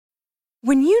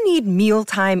When you need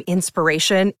mealtime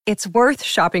inspiration, it's worth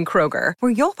shopping Kroger,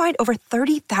 where you'll find over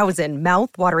 30,000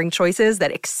 mouth-watering choices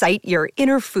that excite your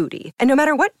inner foodie. And no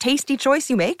matter what tasty choice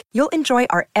you make, you'll enjoy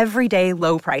our everyday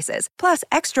low prices, plus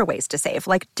extra ways to save,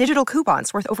 like digital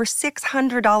coupons worth over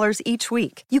 $600 each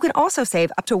week. You can also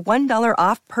save up to $1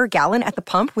 off per gallon at the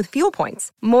pump with fuel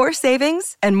points. More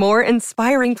savings and more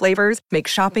inspiring flavors make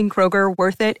shopping Kroger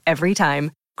worth it every time.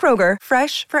 Kroger,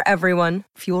 fresh for everyone.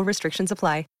 Fuel restrictions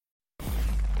apply.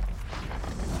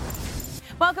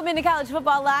 Welcome into College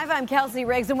Football Live. I'm Kelsey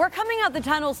Riggs, and we're coming out the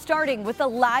tunnel starting with a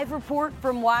live report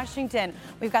from Washington.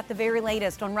 We've got the very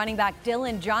latest on running back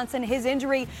Dillon Johnson, his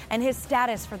injury, and his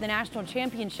status for the national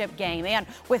championship game. And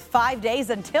with 5 days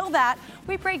until that,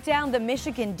 we break down the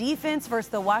Michigan defense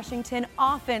versus the Washington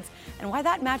offense and why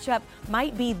that matchup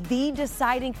might be the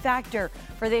deciding factor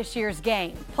for this year's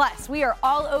game. Plus, we are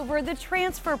all over the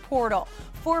transfer portal.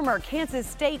 Former Kansas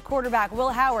State quarterback Will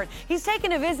Howard, he's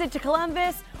taken a visit to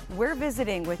Columbus. We're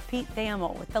visiting with Pete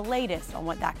Thamel with the latest on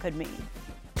what that could mean.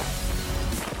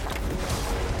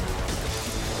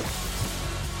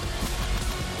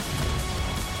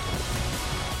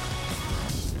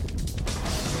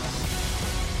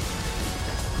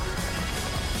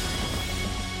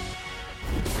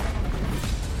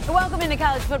 Welcome into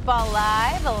College Football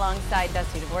Live alongside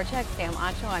Dusty Dvorak, Sam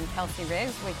Acho. I'm Kelsey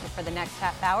Riggs with you for the next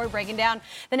half hour, breaking down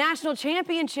the national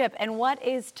championship and what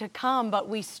is to come. But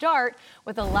we start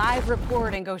with a live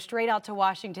report and go straight out to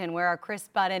Washington, where our Chris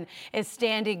Budden is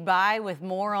standing by with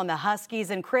more on the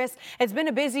Huskies. And Chris, it's been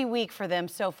a busy week for them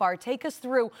so far. Take us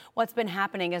through what's been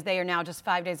happening as they are now just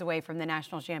 5 days away from the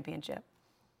national championship.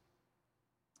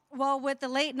 Well, with the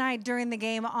late night during the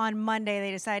game on Monday,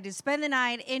 they decided to spend the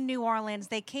night in New Orleans.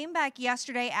 They came back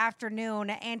yesterday afternoon,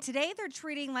 and today they're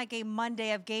treating like a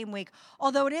Monday of game week,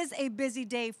 although it is a busy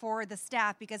day for the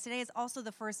staff because today is also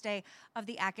the first day of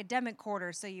the academic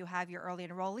quarter. So you have your early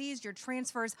enrollees, your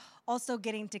transfers also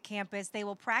getting to campus. They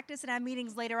will practice and have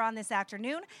meetings later on this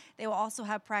afternoon. They will also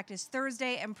have practice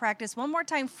Thursday and practice one more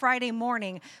time Friday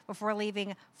morning before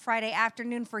leaving Friday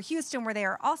afternoon for Houston, where they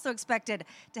are also expected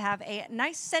to have a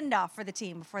nice send-off for the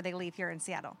team before they leave here in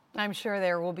Seattle. I'm sure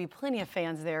there will be plenty of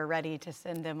fans there ready to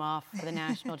send them off for the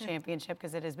national championship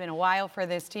because it has been a while for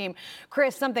this team.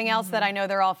 Chris, something else that I know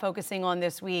they're all focusing on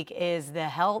this week is the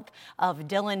health of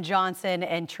Dillon Johnson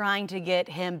and trying to get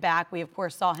him back. We, of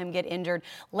course, saw him get injured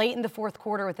late in the fourth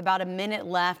quarter with about a minute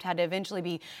left, had to eventually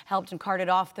be helped and carted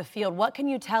off the field. What can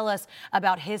you tell us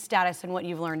about his status and what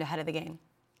you've learned ahead of the game?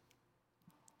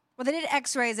 Well, they did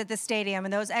x-rays at the stadium,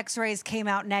 and those x-rays came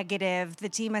out negative. The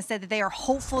team has said that they are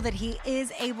hopeful that he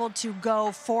is able to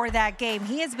go for that game.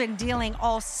 He has been dealing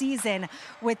all season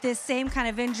with this same kind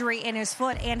of injury in his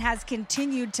foot and has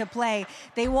continued to play.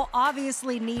 They will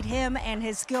obviously need him and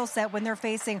his skill set when they're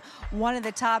facing one of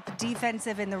the top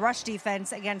defensive in the rush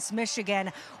defense against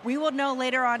Michigan. We will know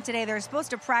later on today. They're supposed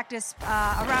to practice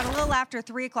around a little after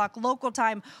 3 o'clock local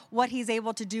time what he's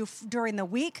able to do during the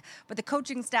week, but the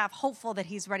coaching staff hopeful that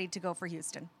he's ready to go for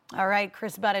Houston. All right,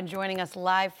 Chris Budden joining us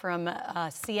live from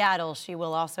Seattle. She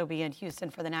will also be in Houston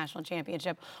for the national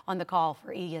championship on the call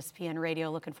for ESPN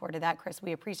Radio. Looking forward to that, Chris.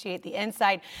 We appreciate the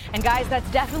insight. And guys, that's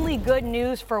definitely good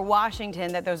news for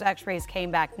Washington that those x-rays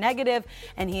came back negative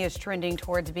and he is trending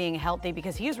towards being healthy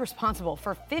because he is responsible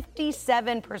for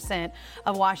 57%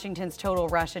 of Washington's total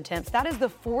rush attempts. That is the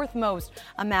fourth most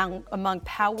among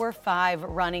Power 5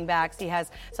 running backs. He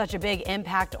has such a big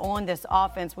impact on this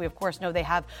offense. We, of course, know they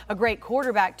have a great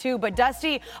quarterback too. But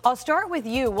Dusty, I'll start with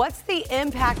you. What's the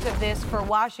impact of this for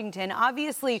Washington?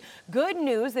 Obviously, good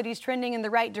news that he's trending in the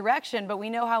right direction, but we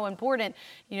know how important,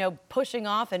 pushing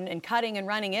off and cutting and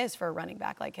running is for a running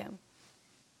back like him.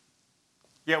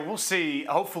 Yeah, we'll see.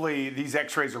 Hopefully these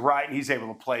x-rays are right and he's able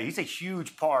to play. He's a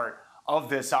huge part of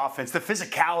this offense. The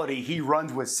physicality he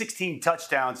runs with, 16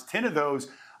 touchdowns, 10 of those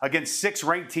against 6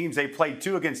 ranked teams. They played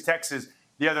 2 against Texas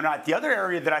the other night. The other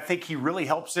area that I think he really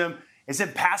helps him is in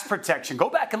pass protection. Go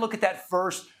back and look at that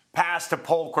first pass to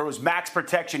Polk where it was max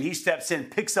protection. He steps in,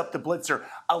 picks up the blitzer,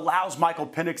 allows Michael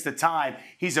Penix the time.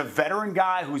 He's a veteran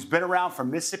guy who's been around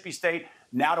from Mississippi State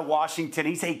now to Washington.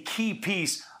 He's a key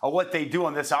piece of what they do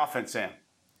on this offense, Sam.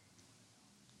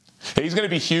 He's going to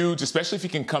be huge, especially if he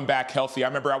can come back healthy. I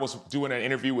remember I was doing an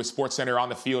interview with SportsCenter on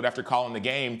the field after calling the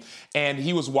game, and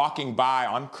he was walking by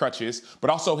on crutches, but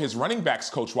also his running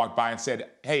backs coach walked by and said,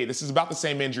 hey, this is about the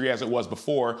same injury as it was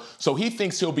before, so he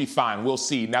thinks he'll be fine. We'll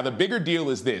see. Now, the bigger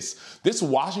deal is this. This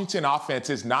Washington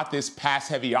offense is not this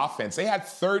pass-heavy offense. They had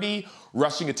 30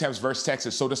 rushing attempts versus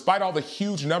Texas. So despite all the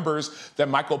huge numbers that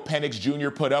Michael Penix Jr.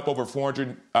 put up, over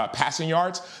 400 passing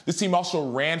yards, this team also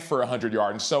ran for 100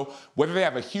 yards. And so whether they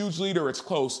have a huge lead or it's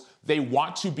close, They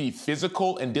want to be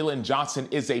physical, and Dylan Johnson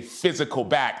is a physical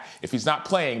back. If he's not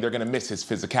playing, they're going to miss his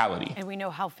physicality. And we know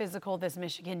how physical this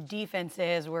Michigan defense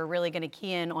is. We're really going to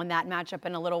key in on that matchup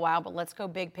in a little while, but let's go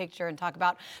big picture and talk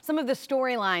about some of the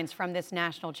storylines from this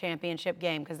national championship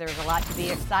game, because there's a lot to be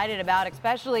excited about,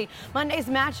 especially Monday's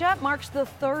matchup marks the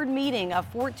third meeting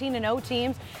of 14-0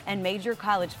 teams in major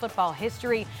college football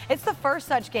history. It's the first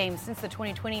such game since the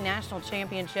 2020 national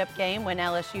championship game when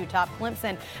LSU topped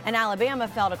Clemson and Alabama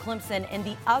fell to Clemson in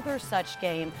the other such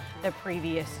game the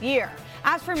previous year.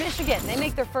 As for Michigan, they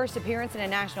make their first appearance in a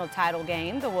national title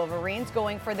game. The Wolverines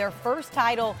going for their first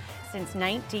title since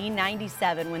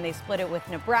 1997 when they split it with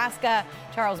Nebraska.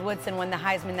 Charles Woodson won the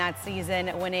Heisman that season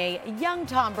when a young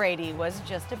Tom Brady was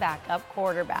just a backup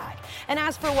quarterback. And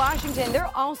as for Washington,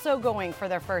 they're also going for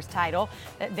their first title.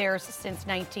 Theirs since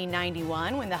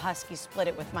 1991 when the Huskies split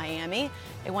it with Miami.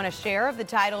 They won a share of the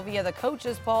title via the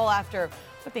coaches poll after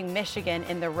whipping Michigan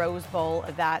in the Rose Bowl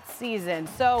that season.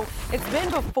 So it's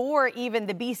been before even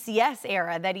the BCS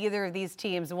era that either of these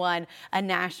teams won a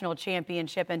national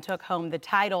championship and took home the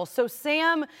title. So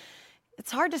Sam,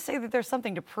 it's hard to say that there's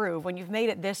something to prove when you've made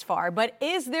it this far, but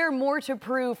is there more to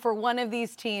prove for one of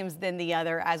these teams than the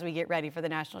other as we get ready for the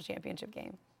national championship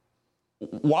game?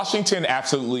 Washington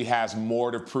absolutely has more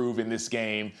to prove in this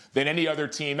game than any other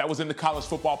team that was in the college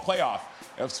football playoff,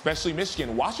 especially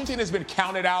Michigan. Washington has been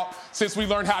counted out since we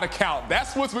learned how to count.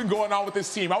 That's what's been going on with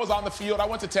this team. I was on the field. I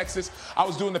went to Texas. I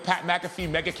was doing the Pat McAfee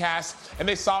megacast, and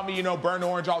they saw me, burn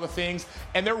orange, all the things.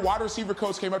 And their wide receiver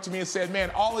coach came up to me and said,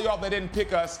 man, all of y'all that didn't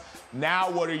pick us,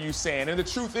 now what are you saying? And the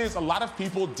truth is, a lot of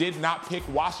people did not pick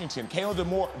Washington. Kalen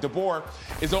DeBoer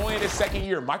is only in his second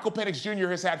year. Michael Penix Jr.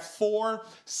 has had 4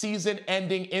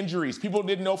 season-ending injuries. People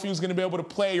didn't know if he was going to be able to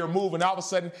play or move, and all of a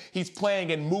sudden, he's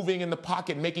playing and moving in the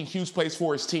pocket, making huge plays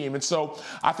for his team. And so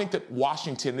I think that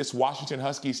this Washington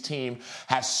Huskies team,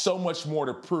 has so much more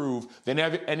to prove than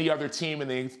any other team in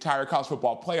the entire college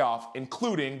football playoff,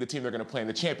 including the team they're going to play in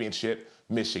the championship,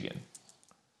 Michigan.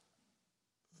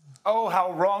 Oh,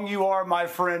 how wrong you are, my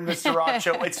friend, Mr.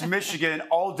 Racho. It's Michigan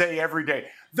all day, every day.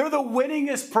 They're the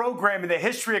winningest program in the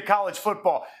history of college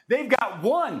football. They've got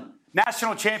one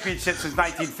national championship since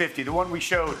 1950, the one we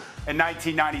showed in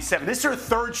 1997. This is their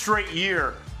third straight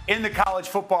year in the college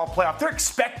football playoff. They're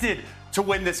expected to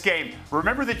win this game.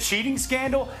 Remember the cheating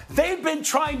scandal? They've been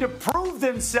trying to prove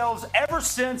themselves ever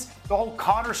since the whole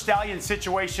Connor Stallion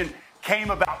situation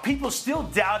came about. People still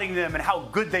doubting them and how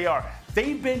good they are.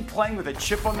 They've been playing with a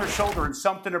chip on their shoulder and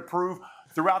something to prove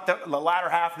throughout the latter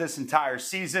half of this entire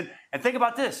season. And think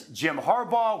about this. Jim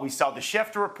Harbaugh, we saw the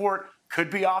Schefter report, could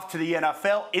be off to the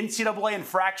NFL. NCAA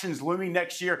infractions looming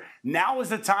next year. Now is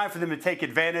the time for them to take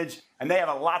advantage, and they have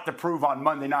a lot to prove on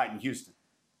Monday night in Houston.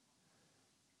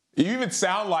 You even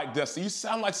sound like, Dusty, you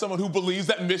sound like someone who believes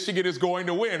that Michigan is going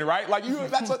to win, right?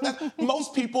 That's what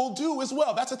most people do as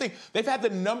well. That's the thing. They've had the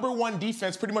 #1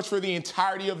 defense pretty much for the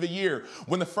entirety of the year.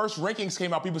 When the first rankings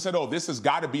came out, people said, oh, this has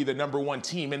got to be the #1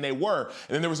 team, and they were.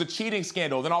 And then there was a cheating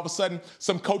scandal. Then all of a sudden,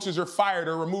 some coaches are fired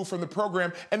or removed from the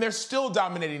program, and they're still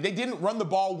dominating. They didn't run the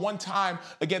ball one time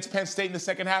against Penn State in the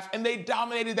second half, and they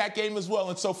dominated that game as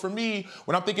well. And so for me,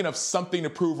 when I'm thinking of something to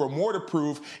prove or more to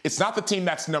prove, it's not the team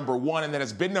that's #1 and that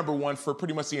has been #1 for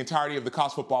pretty much the entirety of the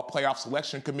college football playoff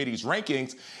selection committee's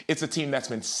rankings. It's a team that's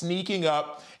been sneaking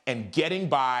up and getting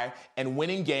by and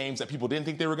winning games that people didn't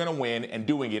think they were going to win and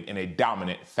doing it in a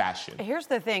dominant fashion. Here's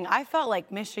the thing. I felt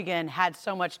like Michigan had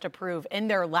so much to prove in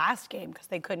their last game because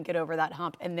they couldn't get over that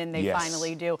hump, and then they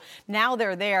finally do. Now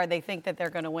they're there. They think that they're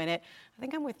going to win it. I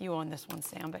think I'm with you on this one,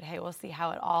 Sam, but hey, we'll see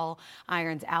how it all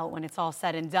irons out when it's all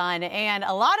said and done. And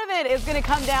a lot of it is going to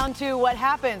come down to what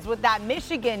happens with that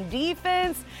Michigan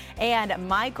defense and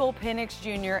Michael Penix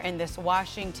Jr. and this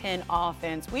Washington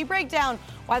offense. We break down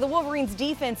why the Wolverines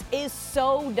defense is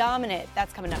so dominant.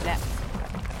 That's coming up next.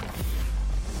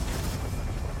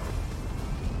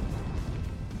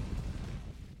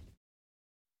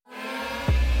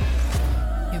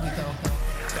 Here we go.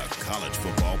 The College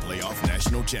Football Playoff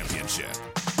National Championship.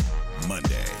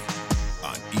 Monday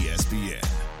on ESPN.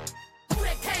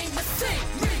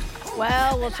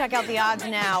 Well, we'll check out the odds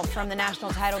now from the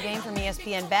national title game from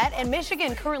ESPN Bet. And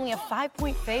Michigan currently a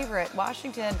 5-point favorite.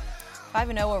 Washington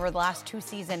 5-0 over the last 2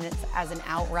 seasons as an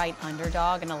outright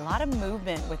underdog, and a lot of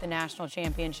movement with the national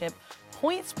championship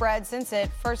point spread since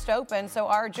it first opened. So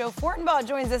our Joe Fortenbaugh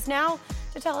joins us now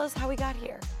to tell us how we got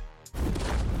here.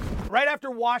 Right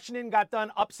after Washington got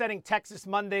done upsetting Texas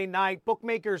Monday night,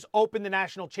 bookmakers opened the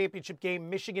national championship game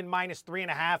Michigan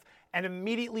 -3.5 and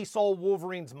immediately sold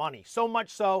Wolverines money. So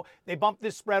much so, they bumped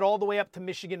this spread all the way up to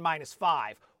Michigan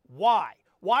 -5. Why?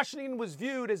 Washington was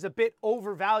viewed as a bit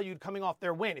overvalued coming off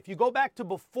their win. If you go back to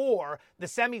before the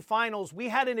semifinals, we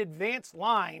had an advanced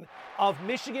line of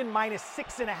Michigan minus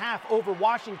 6.5 over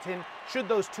Washington should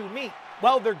those two meet.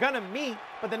 Well, they're going to meet,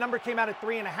 but the number came out at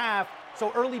 3.5,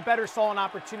 so early bettors saw an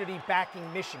opportunity backing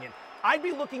Michigan. I'd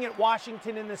be looking at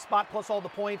Washington in this spot plus all the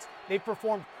points. They've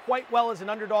performed quite well as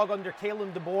an underdog under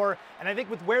Kalen DeBoer. And I think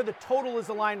with where the total is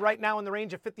aligned right now in the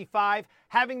range of 55,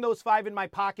 having those 5 in my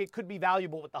pocket could be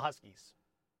valuable with the Huskies.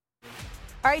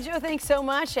 All right, Joe, thanks so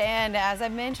much. And as I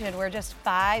mentioned, we're just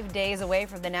 5 days away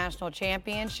from the national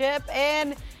championship.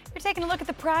 And you're taking a look at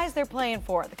the prize they're playing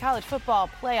for, the College Football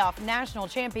Playoff National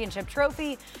Championship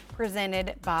Trophy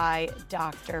presented by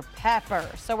Dr. Pepper.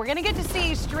 So we're going to get to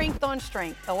see strength on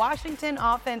strength. The Washington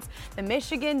offense, the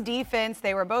Michigan defense,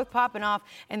 they were both popping off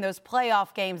in those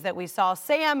playoff games that we saw.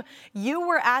 Sam, you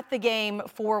were at the game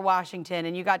for Washington,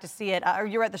 and you got to see it, or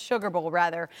you were at the Sugar Bowl,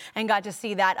 rather, and got to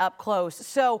see that up close.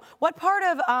 So what part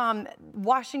of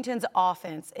Washington's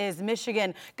offense is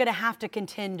Michigan going to have to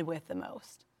contend with the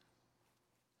most?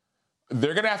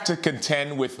 They're going to have to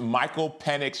contend with Michael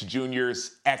Penix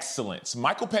Jr.'s excellence.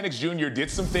 Michael Penix Jr.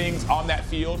 did some things on that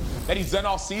field that he's done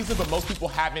all season, but most people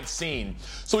haven't seen.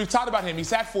 So we've talked about him. He's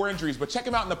had 4 injuries, but check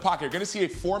him out in the pocket. You're going to see a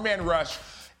 4-man rush,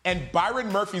 and Byron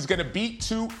Murphy's going to beat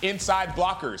 2 inside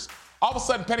blockers. All of a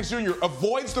sudden, Penix Jr.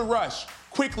 avoids the rush,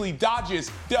 quickly dodges,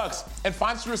 ducks, and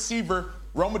finds the receiver,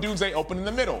 Rome Odunze, open in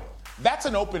the middle. That's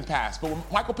an open pass, but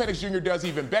what Michael Penix Jr. does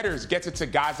even better is gets it to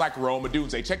guys like Rome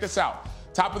Odunze. Check this out.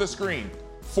 Top of the screen,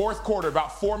 4th quarter,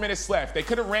 about 4 minutes left. They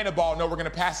could have ran the ball. No, we're going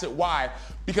to pass it. Why?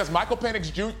 Because Michael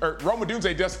Penix Jr. or Rome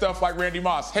Odunze does stuff like Randy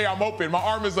Moss. Hey, I'm open. My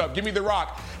arm is up. Give me the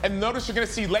rock. And notice you're going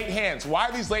to see late hands. Why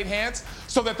are these late hands?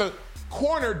 So that the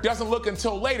corner doesn't look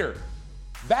until later.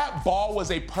 That ball was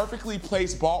a perfectly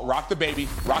placed ball. Rock the baby,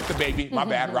 my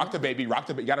bad, rock the baby, you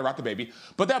gotta rock the baby.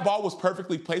 But that ball was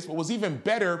perfectly placed. What was even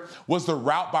better was the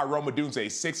route by Rome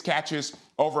Odunze. 6 catches,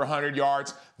 over 100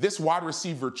 yards. This wide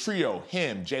receiver trio,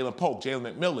 him, Jalen Polk,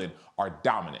 Jalen McMillan, are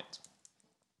dominant.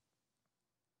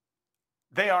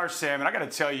 They are, Sam, and I got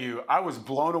to tell you, I was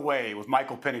blown away with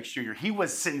Michael Penix Jr. He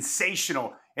was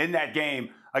sensational in that game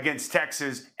against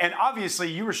Texas, and obviously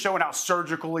you were showing how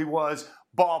surgical he was,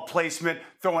 ball placement,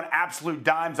 throwing absolute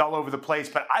dimes all over the place,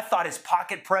 but I thought his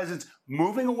pocket presence,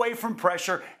 moving away from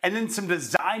pressure, and then some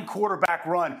design quarterback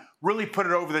run really put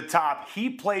it over the top. He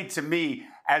played, to me,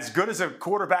 as good as a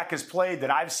quarterback has played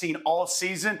that I've seen all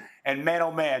season, and man,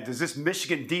 oh man, does this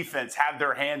Michigan defense have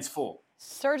their hands full.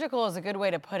 Surgical is a good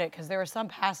way to put it, because there were some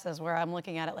passes where I'm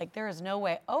looking at it like, there is no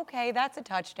way. Okay, that's a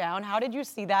touchdown. How did you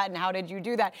see that, and how did you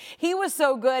do that? He was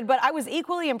so good, but I was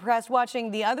equally impressed watching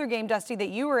the other game, Dusty, that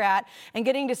you were at, and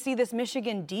getting to see this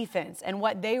Michigan defense and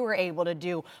what they were able to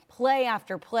do play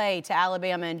after play to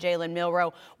Alabama and Jalen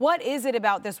Milroe. What is it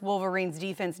about this Wolverines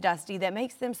defense, Dusty, that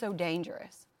makes them so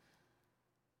dangerous?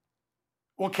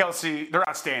 Well, Kelsey, they're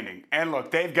outstanding. And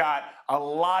look, they've got a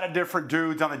lot of different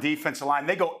dudes on the defensive line.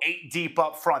 They go 8 deep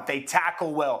up front. They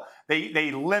tackle well.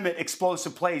 They limit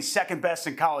explosive plays, second best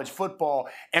in college football.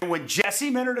 And when Jesse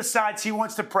Minter decides he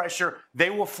wants to pressure, they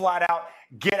will flat out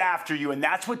get after you. And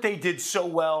that's what they did so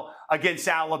well against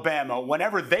Alabama.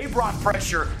 Whenever they brought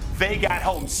pressure, they got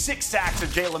home. 6 sacks of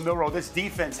Jalen Milroe. This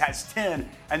defense has 10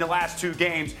 in the last 2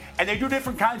 games. And they do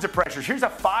different kinds of pressures. Here's a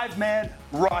 5-man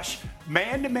rush,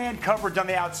 man-to-man coverage on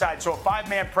the outside. So a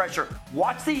 5-man pressure.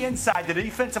 Watch the inside. The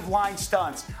defensive line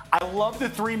stunts. I love the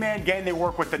 3-man game they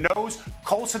work with. The nose,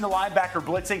 Colson, the linebacker,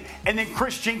 blitzing, and then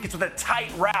Chris Jenkins with a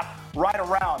tight wrap right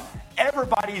around.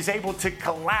 Everybody is able to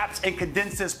collapse and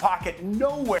condense this pocket.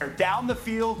 Nowhere down the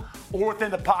field or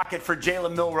within the pocket for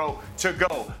Jalen Milroe to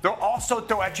go. They'll also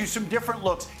throw at you some different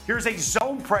looks. Here's a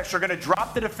zone pressure, going to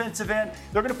drop the defensive end.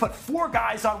 They're going to put 4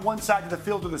 guys on one side of the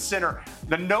field to the center.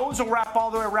 The nose will wrap all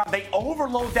the way around. They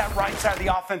overload that right side of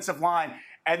the offensive line.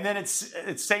 And then it's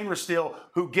Sain Rastil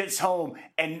who gets home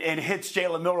and hits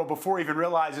Jalen Milroe before he even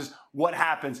realizes what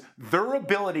happens. Their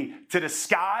ability to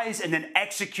disguise and then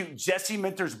execute Jesse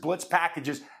Minter's blitz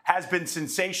packages has been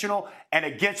sensational. And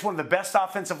against one of the best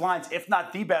offensive lines, if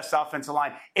not the best offensive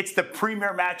line, it's the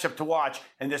premier matchup to watch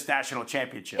in this national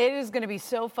championship. It is going to be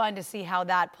so fun to see how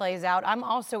that plays out. I'm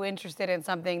also interested in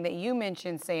something that you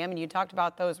mentioned, Sam, and you talked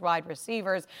about those wide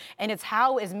receivers, and it's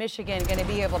how is Michigan going to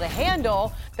be able to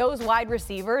handle those wide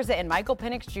receivers and Michael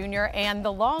Penix Jr. and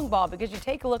the long ball? Because you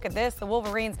take a look at this, the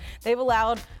Wolverines, they've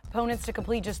allowed opponents to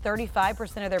complete just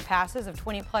 35% of their passes of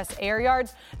 20-plus air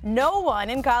yards. No one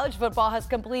in college football has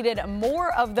completed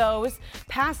more of those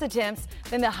pass attempts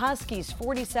than the Huskies,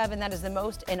 47. That is the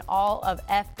most in all of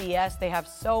FBS. They have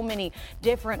so many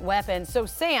different weapons. So,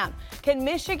 Sam, can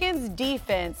Michigan's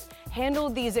defense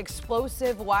handled these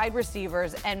explosive wide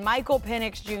receivers and Michael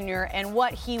Penix Jr. and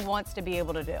what he wants to be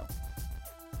able to do?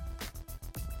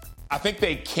 I think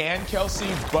they can, Kelsey,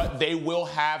 but they will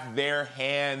have their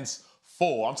hands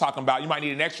full. I'm talking about you might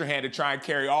need an extra hand to try and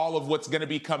carry all of what's going to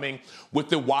be coming with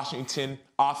the Washington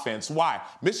offense. Why?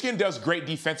 Michigan does great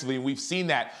defensively, and we've seen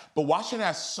that. But Washington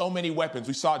has so many weapons.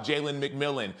 We saw Jalen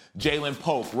McMillan, Jalen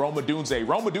Polk, Rome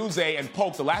Odunze and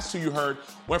Polk, the last two you heard,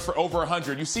 went for over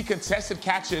 100. You see contested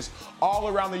catches all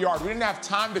around the yard. We didn't have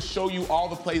time to show you all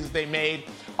the plays that they made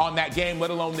on that game, let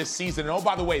alone this season. And oh,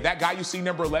 by the way, that guy you see,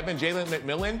 number 11, Jalen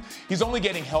McMillan, he's only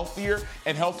getting healthier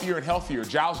and healthier and healthier.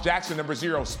 Giles Jackson, number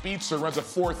 0, speedster, runs a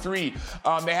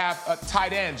 4.3. They have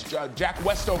tight ends, Jack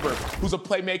Westover, who's a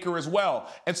playmaker as well.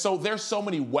 And so there's so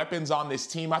many weapons on this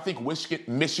team. I think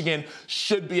Michigan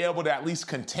should be able to at least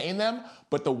contain them.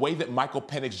 But the way that Michael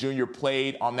Penix Jr.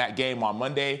 played on that game on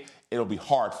Monday, it'll be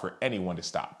hard for anyone to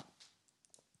stop.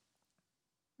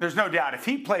 There's no doubt. If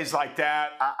he plays like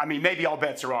that, I mean, maybe all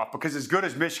bets are off, because as good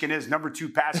as Michigan is, number 2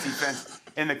 pass defense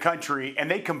in the country,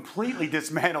 and they completely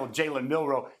dismantled Jalen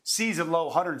Milroe, season low,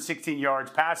 116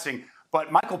 yards passing. But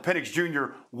Michael Penix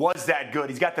Jr. was that good.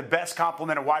 He's got the best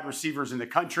complement of wide receivers in the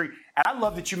country. And I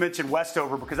love that you mentioned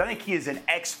Westover, because I think he is an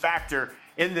X factor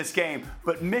in this game.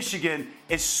 But Michigan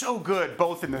is so good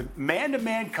both in the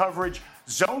man-to-man coverage,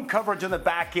 zone coverage on the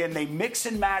back end. They mix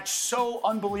and match so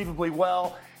unbelievably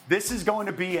well. This is going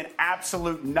to be an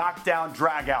absolute knockdown,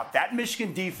 drag-out. That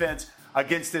Michigan defense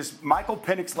against this Michael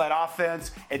Penix-led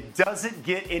offense, it doesn't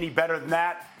get any better than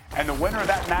that. And the winner of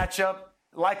that matchup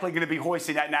likely going to be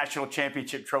hoisting that national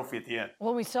championship trophy at the end.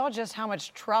 Well, we saw just how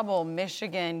much trouble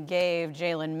Michigan gave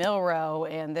Jalen Milroe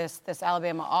and this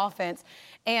Alabama offense.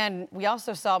 And we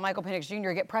also saw Michael Penix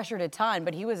Jr. get pressured a ton,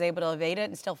 but he was able to evade it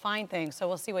and still find things. So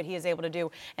we'll see what he is able to do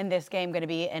in this game. Going to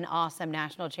be an awesome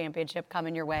national championship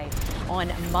coming your way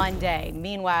on Monday.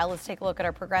 Meanwhile, let's take a look at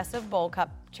our Progressive Bowl Cup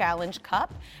Challenge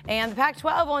Cup. And the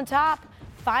Pac-12 on top,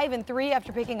 5-3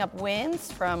 after picking up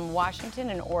wins from Washington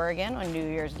and Oregon on New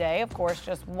Year's Day. Of course,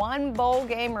 just one bowl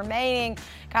game remaining.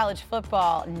 College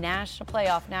football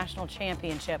national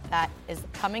championship. That is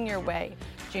coming your way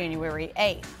January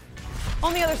 8th.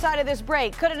 On the other side of this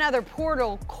break, could another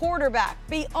portal quarterback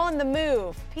be on the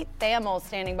move? Pete Thamel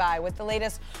standing by with the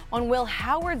latest on Will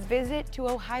Howard's visit to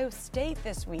Ohio State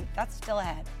this week. That's still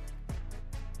ahead.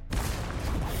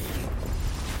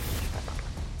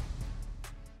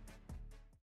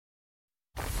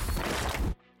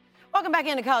 Welcome back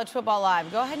into College Football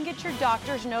Live. Go ahead and get your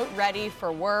doctor's note ready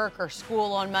for work or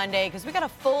school on Monday, because we got a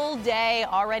full day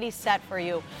already set for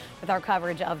you with our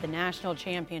coverage of the national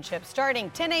championship,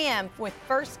 starting 10 a.m. with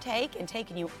First Take and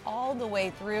taking you all the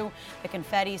way through the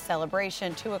confetti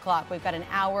celebration. 2 o'clock, we've got an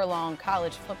hour-long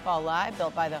College Football Live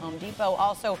built by the Home Depot.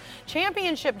 Also,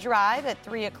 Championship Drive at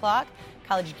 3 o'clock.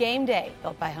 College Game Day,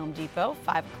 built by Home Depot,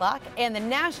 5 o'clock. And the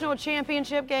National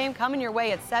Championship game coming your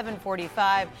way at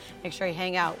 7:45. Make sure you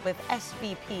hang out with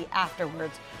SVP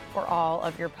afterwards for all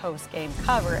of your post-game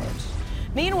coverage.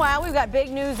 Meanwhile, we've got big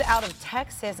news out of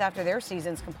Texas after their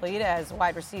season's complete, as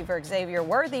wide receiver Xavier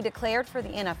Worthy declared for the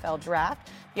NFL Draft.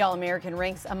 The All-American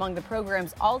ranks among the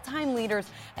program's all-time leaders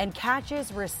in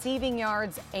catches, receiving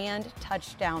yards, and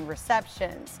touchdown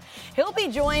receptions. He'll be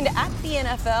joined at the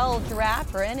NFL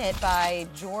Draft in it by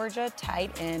Georgia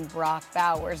tight end Brock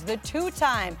Bowers. The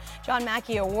 2-time John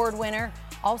Mackey Award winner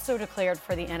also declared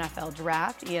for the NFL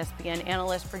Draft. ESPN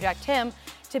analysts project him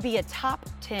to be a top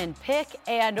 10 pick.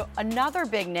 And another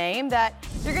big name that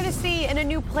you're going to see in a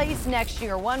new place next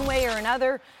year, one way or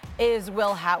another, is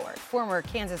Will Howard. Former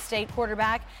Kansas State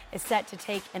quarterback is set to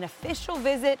take an official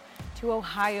visit to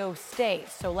Ohio State.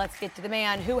 So let's get to the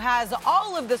man who has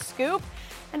all of the scoop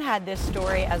and had this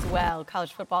story as well.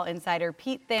 College football insider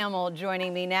Pete Thamel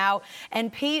joining me now.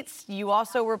 And Pete, you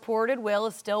also reported Will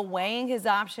is still weighing his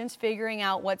options, figuring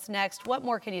out what's next. What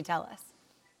more can you tell us?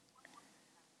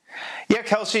 Yeah,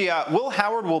 Kelsey, Will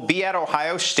Howard will be at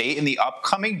Ohio State in the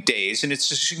upcoming days, and it's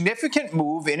a significant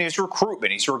move in his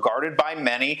recruitment. He's regarded by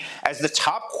many as the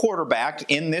top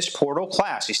quarterback in this portal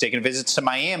class. He's taken visits to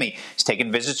Miami. He's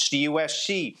taken visits to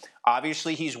USC.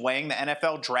 Obviously, he's weighing the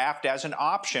NFL Draft as an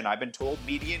option. I've been told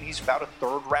median he's about a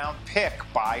third-round pick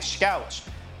by scouts.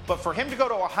 But for him to go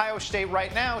to Ohio State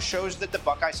right now shows that the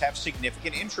Buckeyes have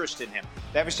significant interest in him.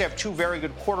 They obviously have two very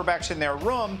good quarterbacks in their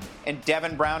room, and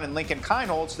Devin Brown and Lincoln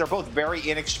Kienholz. They're both very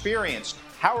inexperienced.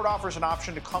 Howard offers an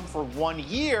option to come for 1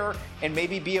 year and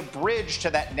maybe be a bridge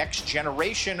to that next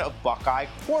generation of Buckeye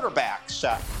quarterbacks.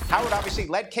 Howard obviously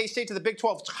led K-State to the Big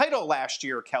 12 title last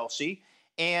year, Kelsey,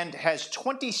 and has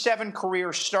 27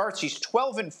 career starts. He's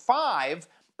 12-5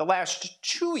 the last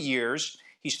 2 years.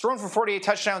 He's thrown for 48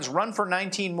 touchdowns, run for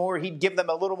 19 more. He'd give them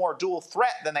a little more dual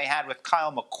threat than they had with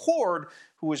Kyle McCord,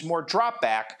 who was more drop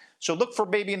back. So look for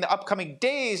maybe in the upcoming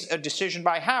days a decision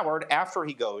by Howard after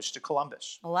he goes to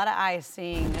Columbus. A lot of eyes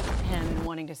seeing him and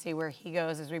wanting to see where he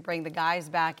goes as we bring the guys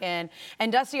back in.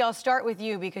 And Dusty, I'll start with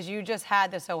you because you just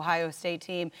had this Ohio State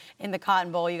team in the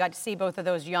Cotton Bowl. You got to see both of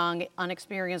those young,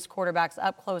 unexperienced quarterbacks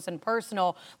up close and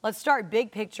personal. Let's start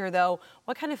big picture, though.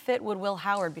 What kind of fit would Will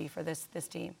Howard be for this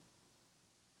team?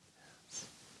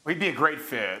 He'd be a great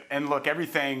fit. And look,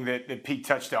 everything that Pete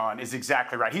touched on is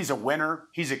exactly right. He's a winner.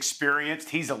 He's experienced.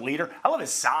 He's a leader. I love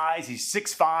his size. He's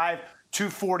 6'5",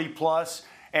 240 plus.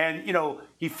 And, you know,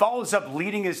 he follows up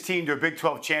leading his team to a Big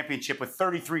 12 championship with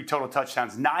 33 total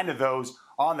touchdowns, 9 of those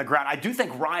on the ground. I do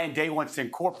think Ryan Day wants to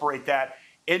incorporate that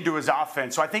into his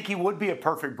offense. So I think he would be a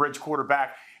perfect bridge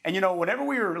quarterback. And, you know, whenever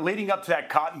we were leading up to that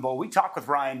Cotton Bowl, we talked with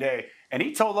Ryan Day, and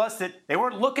he told us that they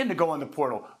weren't looking to go in the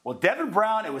portal. Well, Devin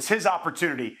Brown, it was his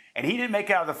opportunity, and he didn't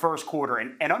make it out of the first quarter.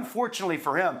 And unfortunately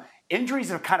for him, injuries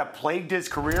have kind of plagued his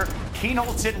career.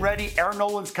 Keenholt's getting ready. Aaron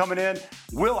Nolan's coming in.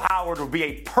 Will Howard will be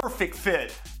a perfect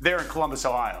fit there in Columbus,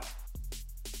 Ohio.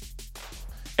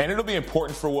 And it'll be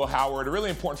important for Will Howard,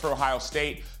 really important for Ohio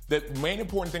State. The main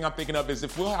important thing I'm thinking of is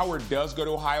if Will Howard does go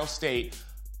to Ohio State,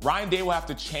 Ryan Day will have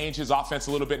to change his offense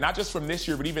a little bit, not just from this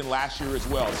year, but even last year as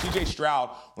well. C.J. Stroud,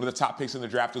 one of the top picks in the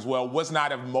draft as well, was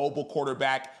not a mobile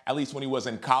quarterback, at least when he was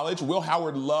in college. Will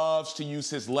Howard loves to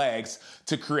use his legs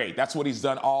to create. That's what he's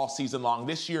done all season long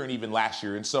this year and even last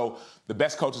year. And so the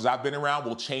best coaches I've been around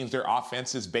will change their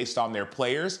offenses based on their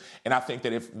players. And I think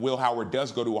that if Will Howard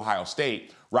does go to Ohio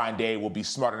State, Ryan Day will be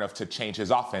smart enough to change his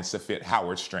offense to fit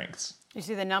Howard's strengths. You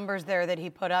see the numbers there that he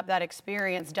put up, that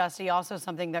experience, Dusty, also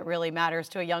something that really matters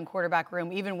to a young quarterback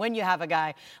room, even when you have a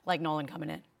guy like Nolan coming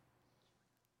in.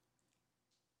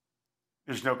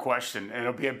 There's no question. And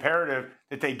it'll be imperative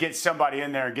that they get somebody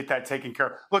in there and get that taken care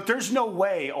of. Look, there's no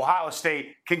way Ohio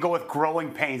State can go with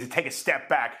growing pains and take a step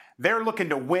back. They're looking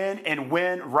to win and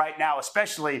win right now,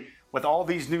 especially with all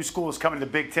these new schools coming to the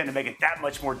Big Ten to make it that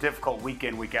much more difficult week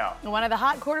in, week out. One of the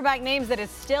hot quarterback names that is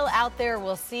still out there.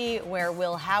 We'll see where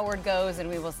Will Howard goes, and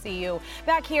we will see you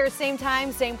back here same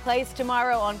time, same place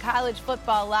tomorrow on College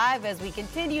Football Live as we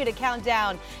continue to count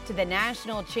down to the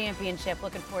national championship.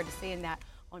 Looking forward to seeing that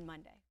on Monday.